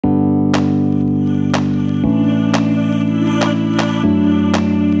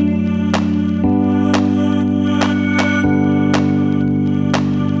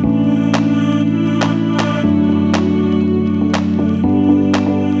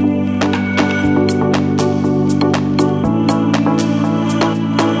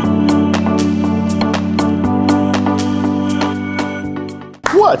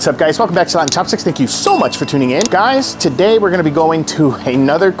What's up, guys? Welcome back to Chopsticks. Thank you so much for tuning in. Guys, today we're going to be going to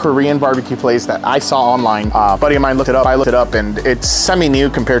another Korean barbecue place that I saw online. A buddy of mine looked it up, I looked it up, and it's semi-new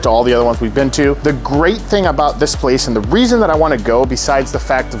compared to all the other ones we've been to. The great thing about this place, and the reason that I want to go, besides the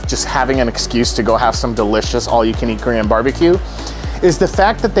fact of just having an excuse to go have some delicious all-you-can-eat Korean barbecue, is the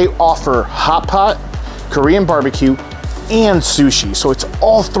fact that they offer hot pot, Korean barbecue, and sushi. So it's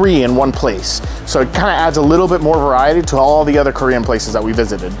all three in one place. So it kind of adds a little bit more variety to all the other Korean places that we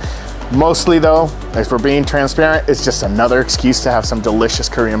visited. Mostly though, if we're being transparent, it's just another excuse to have some delicious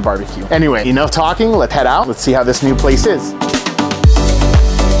Korean barbecue. Anyway, enough talking, let's head out. Let's see how this new place is.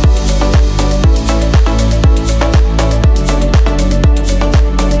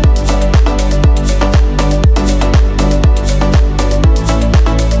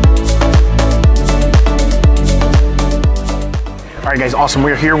 All right, guys, awesome,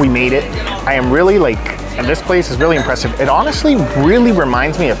 we're here, we made it. I am really and this place is really impressive. It honestly really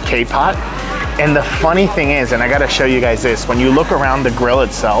reminds me of K-Pot. And the funny thing is, and I gotta show you guys this, when you look around the grill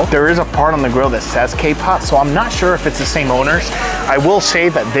itself, there is a part on the grill that says K-Pot, so I'm not sure if it's the same owners. I will say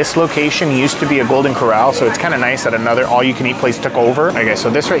that this location used to be a Golden Corral, so it's kind of nice that another all-you-can-eat place took over. Okay, so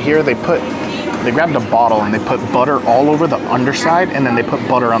this right here, they grabbed a bottle and they put butter all over the underside, and then they put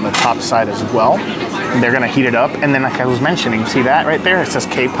butter on the top side as well. And they're gonna heat it up, and then like I was mentioning, see that right there? It says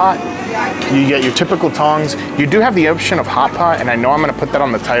K-Pot. You get your typical tongs. You do have the option of hot pot, and I know I'm gonna put that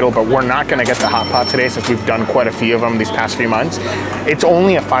on the title, but we're not gonna get the hot pot today since we've done quite a few of them these past few months. It's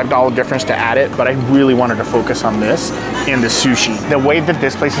only a $5 difference to add it, but I really wanted to focus on this and the sushi. The way that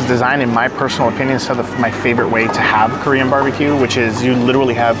this place is designed, in my personal opinion, is my favorite way to have Korean barbecue, which is you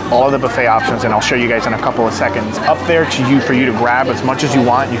literally have all of the buffet options, and I'll show you guys in a couple of seconds. Up there for you to grab as much as you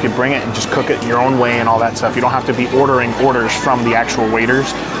want. You can bring it and just cook it your own way and all that stuff. You don't have to be ordering orders from the actual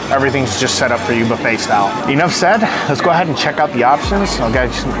waiters. Everything's just set up for you buffet style. Enough said, let's go ahead and check out the options. I'm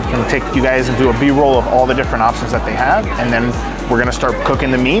gonna take you guys and do a B-roll of all the different options that they have, and then we're gonna start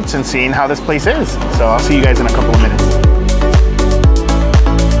cooking the meats and seeing how this place is. So I'll see you guys in a couple of minutes.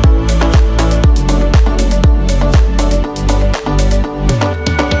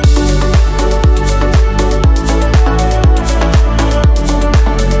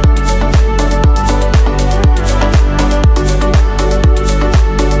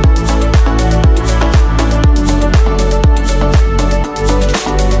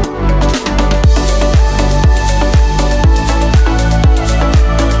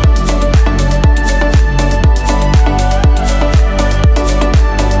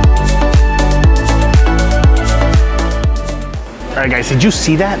 All right, guys, did you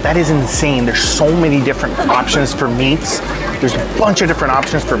see that? That is insane. There's so many different options for meats. There's a bunch of different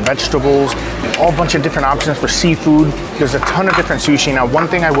options for vegetables, a bunch of different options for seafood. There's a ton of different sushi. Now, one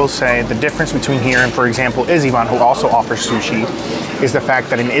thing I will say, the difference between here and, for example, Ichiban, who also offers sushi, is the fact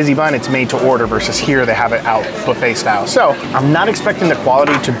that in Ichiban, it's made to order versus here, they have it out buffet style. So I'm not expecting the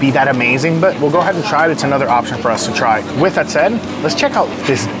quality to be that amazing, but we'll go ahead and try it. It's another option for us to try. With that said, let's check out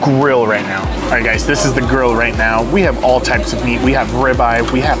this grill right now. All right, guys, this is the grill right now. We have all types of meat. We have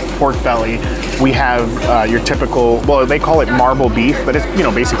ribeye, we have pork belly, we have your typical, well, they call it marble beef, but it's, you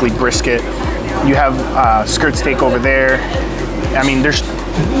know, basically brisket. You have skirt steak over there. I mean, there's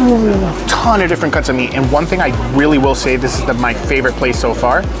a ton of different cuts of meat. And one thing I really will say, this is my favorite place so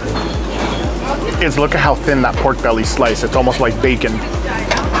far, is look at how thin that pork belly slice. It's almost like bacon.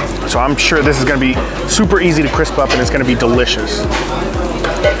 So I'm sure this is gonna be super easy to crisp up, and it's gonna be delicious.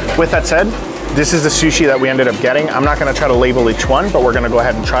 With that said, this is the sushi that we ended up getting. I'm not gonna try to label each one, but we're gonna go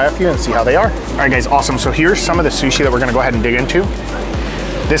ahead and try a few and see how they are. All right, guys, awesome. So here's some of the sushi that we're gonna go ahead and dig into.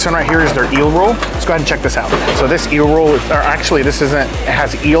 This one right here is their eel roll. Let's go ahead and check this out. So this eel roll, or actually this isn't, it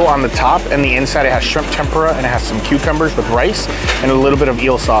has eel on the top, and the inside it has shrimp tempura, and it has some cucumbers with rice and a little bit of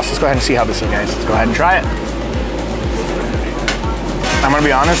eel sauce. Let's go ahead and see how this is, guys. Let's go ahead and try it. I'm gonna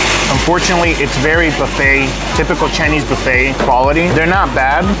be honest, unfortunately, it's very buffet, typical Chinese buffet quality. They're not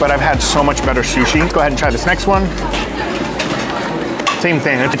bad, but I've had so much better sushi. Let's go ahead and try this next one. Same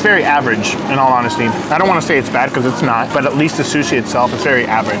thing, it's very average, in all honesty. I don't wanna say it's bad, because it's not, but at least the sushi itself is very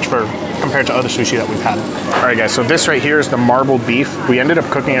average compared to other sushi that we've had. All right, guys, so this right here is the marble beef. We ended up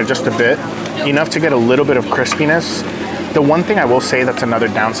cooking it just a bit, enough to get a little bit of crispiness. The one thing I will say that's another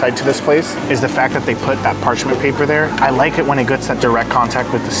downside to this place is the fact that they put that parchment paper there. I like it when it gets that direct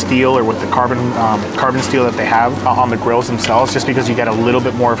contact with the steel or with the carbon steel that they have on the grills themselves, just because you get a little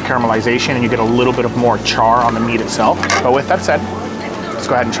bit more of caramelization and you get a little bit of more char on the meat itself. But with that said, let's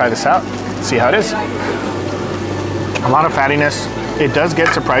go ahead and try this out, see how it is. A lot of fattiness. It does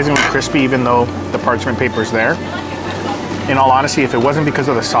get surprisingly crispy even though the parchment paper is there. In all honesty, if it wasn't because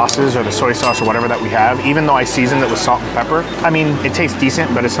of the sauces or the soy sauce or whatever that we have, even though I seasoned it with salt and pepper, I mean, it tastes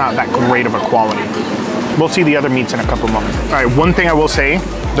decent, but it's not that great of a quality. We'll see the other meats in a couple moments. All right, one thing I will say,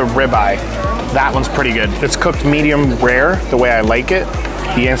 the ribeye. That one's pretty good. It's cooked medium rare, the way I like it.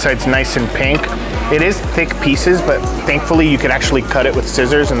 The inside's nice and pink. It is thick pieces, but thankfully you can actually cut it with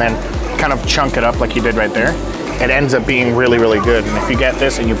scissors and then kind of chunk it up like you did right there. It ends up being really, really good. And if you get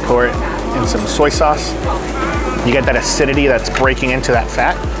this and you pour it in some soy sauce, you get that acidity that's breaking into that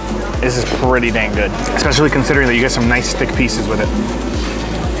fat. This is pretty dang good, especially considering that you get some nice thick pieces with it.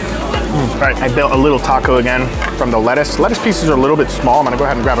 All right, I built a little taco again from the lettuce. Lettuce pieces are a little bit small. I'm gonna go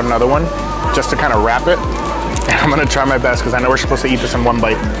ahead and grab another one just to kind of wrap it. And I'm gonna try my best because I know we're supposed to eat this in one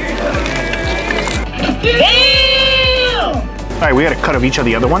bite. All right, we got a cut of each of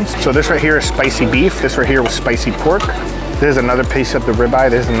the other ones. So this right here is spicy beef. This right here was spicy pork. There's another piece of the ribeye.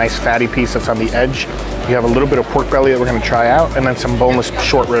 There's a nice fatty piece that's on the edge. You have a little bit of pork belly that we're gonna try out, and then some boneless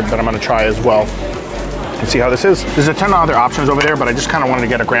short rib that I'm gonna try as well. And see how this is. There's a ton of other options over there, but I just kind of wanted to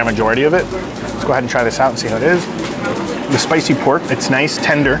get a grand majority of it. Let's go ahead and try this out and see how it is. The spicy pork, it's nice,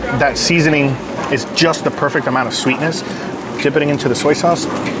 tender. That seasoning is just the perfect amount of sweetness. Dip it into the soy sauce.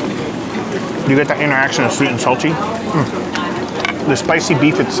 You get that interaction of sweet and salty. The spicy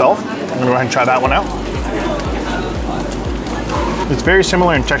beef itself, I'm gonna go ahead and try that one out. It's very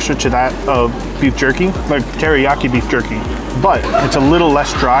similar in texture to that of beef jerky, like teriyaki beef jerky, but it's a little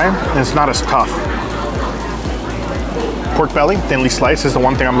less dry and it's not as tough. Pork belly, thinly sliced, is the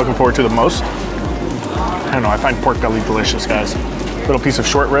one thing I'm looking forward to the most. I don't know, I find pork belly delicious, guys. Little piece of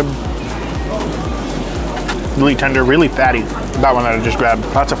short rib. Really tender, really fatty. That one that I just grabbed,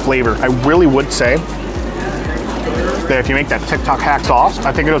 lots of flavor. I really would say that if you make that TikTok hack sauce,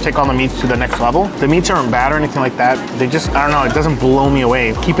 I think it'll take all the meats to the next level. The meats aren't bad or anything like that. They just, I don't know, it doesn't blow me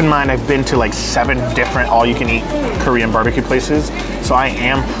away. Keep in mind, I've been to like 7 different all-you-can-eat Korean barbecue places, so I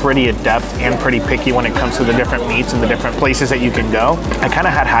am pretty adept and pretty picky when it comes to the different meats and the different places that you can go. I kind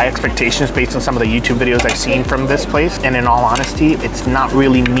of had high expectations based on some of the YouTube videos I've seen from this place, and in all honesty, it's not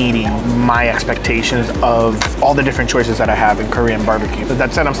really meeting my expectations of all the different choices that I have in Korean barbecue. But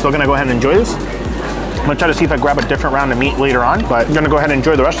that said, I'm still gonna go ahead and enjoy this. I'm gonna try to see if I grab a different round of meat later on, but I'm gonna go ahead and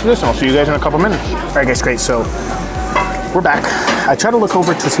enjoy the rest of this, and I'll see you guys in a couple minutes. All right, guys, great. So we're back. I try to look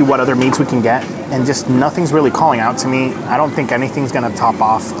over to see what other meats we can get, and just nothing's really calling out to me. I don't think anything's gonna top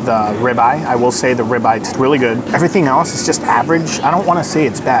off the ribeye. I will say the ribeye is really good. Everything else is just average. I don't wanna say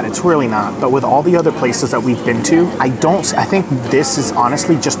it's bad, it's really not. But with all the other places that we've been to, I think this is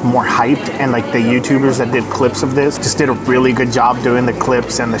honestly just more hyped, and like the YouTubers that did clips of this just did a really good job doing the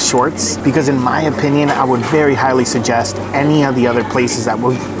clips and the shorts. Because in my opinion, I would very highly suggest any of the other places that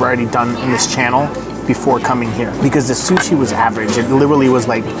we've already done in this channel before coming here, because the sushi was average. It literally was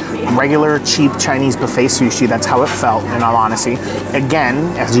like regular cheap Chinese buffet sushi. That's how it felt, in all honesty. Again,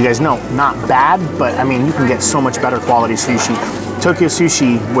 as you guys know, not bad, but I mean, you can get so much better quality sushi. Tokyo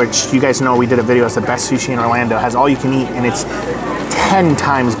Sushi, which you guys know we did a video as the best sushi in Orlando, has all you can eat, and it's 10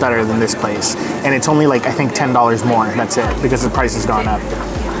 times better than this place. And it's only like, I think $10 more, that's it, because the price has gone up.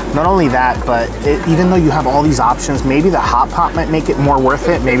 Not only that, but even though you have all these options, maybe the HotPot might make it more worth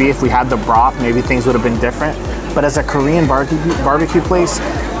it. Maybe if we had the broth, maybe things would have been different. But as a Korean barbecue place,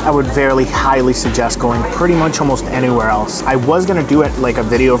 I would very highly suggest going pretty much almost anywhere else. I was gonna do it like a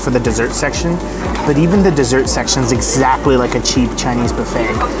video for the dessert section, but even the dessert section is exactly like a cheap Chinese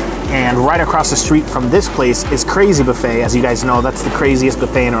buffet. And right across the street from this place is Crazy Buffet. As you guys know, that's the craziest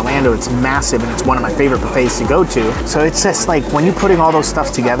buffet in Orlando. It's massive, and it's one of my favorite buffets to go to. So it's just like, when you're putting all those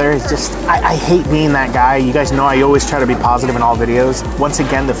stuff together, it's just, I hate being that guy. You guys know I always try to be positive in all videos. Once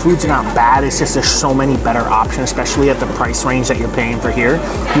again, the food's not bad. It's just there's so many better options, especially at the price range that you're paying for here.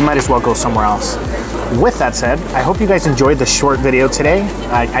 You might as well go somewhere else. With that said, I hope you guys enjoyed the short video today.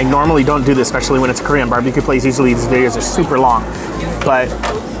 I normally don't do this, especially when it's a Korean barbecue place. Usually these videos are super long, but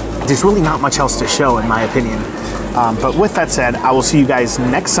there's really not much else to show, in my opinion. But with that said, I will see you guys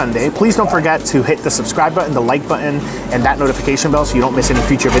next Sunday. Please don't forget to hit the subscribe button, the like button, and that notification bell so you don't miss any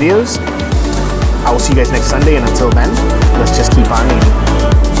future videos. I will see you guys next Sunday, and until then, let's just keep on eating.